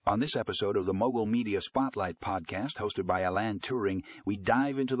On this episode of the Mogul Media Spotlight podcast, hosted by Alan Turing, we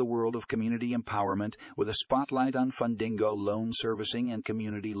dive into the world of community empowerment with a spotlight on Fundingo Loan Servicing and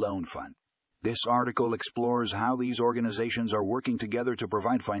Community Loan Fund. This article explores how these organizations are working together to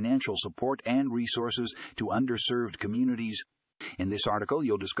provide financial support and resources to underserved communities. In this article,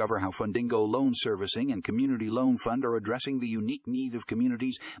 you'll discover how Fundingo Loan Servicing and Community Loan Fund are addressing the unique need of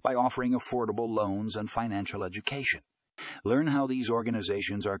communities by offering affordable loans and financial education. Learn how these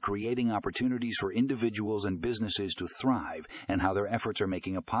organizations are creating opportunities for individuals and businesses to thrive and how their efforts are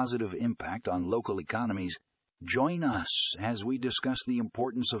making a positive impact on local economies. Join us as we discuss the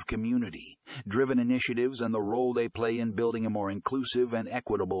importance of community-driven initiatives and the role they play in building a more inclusive and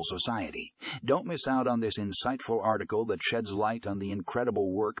equitable society. Don't miss out on this insightful article that sheds light on the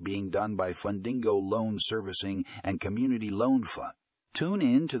incredible work being done by Fundingo Loan Servicing and Community Loan Fund. Tune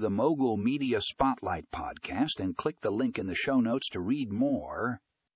in to the Mogul Media Spotlight podcast and click the link in the show notes to read more.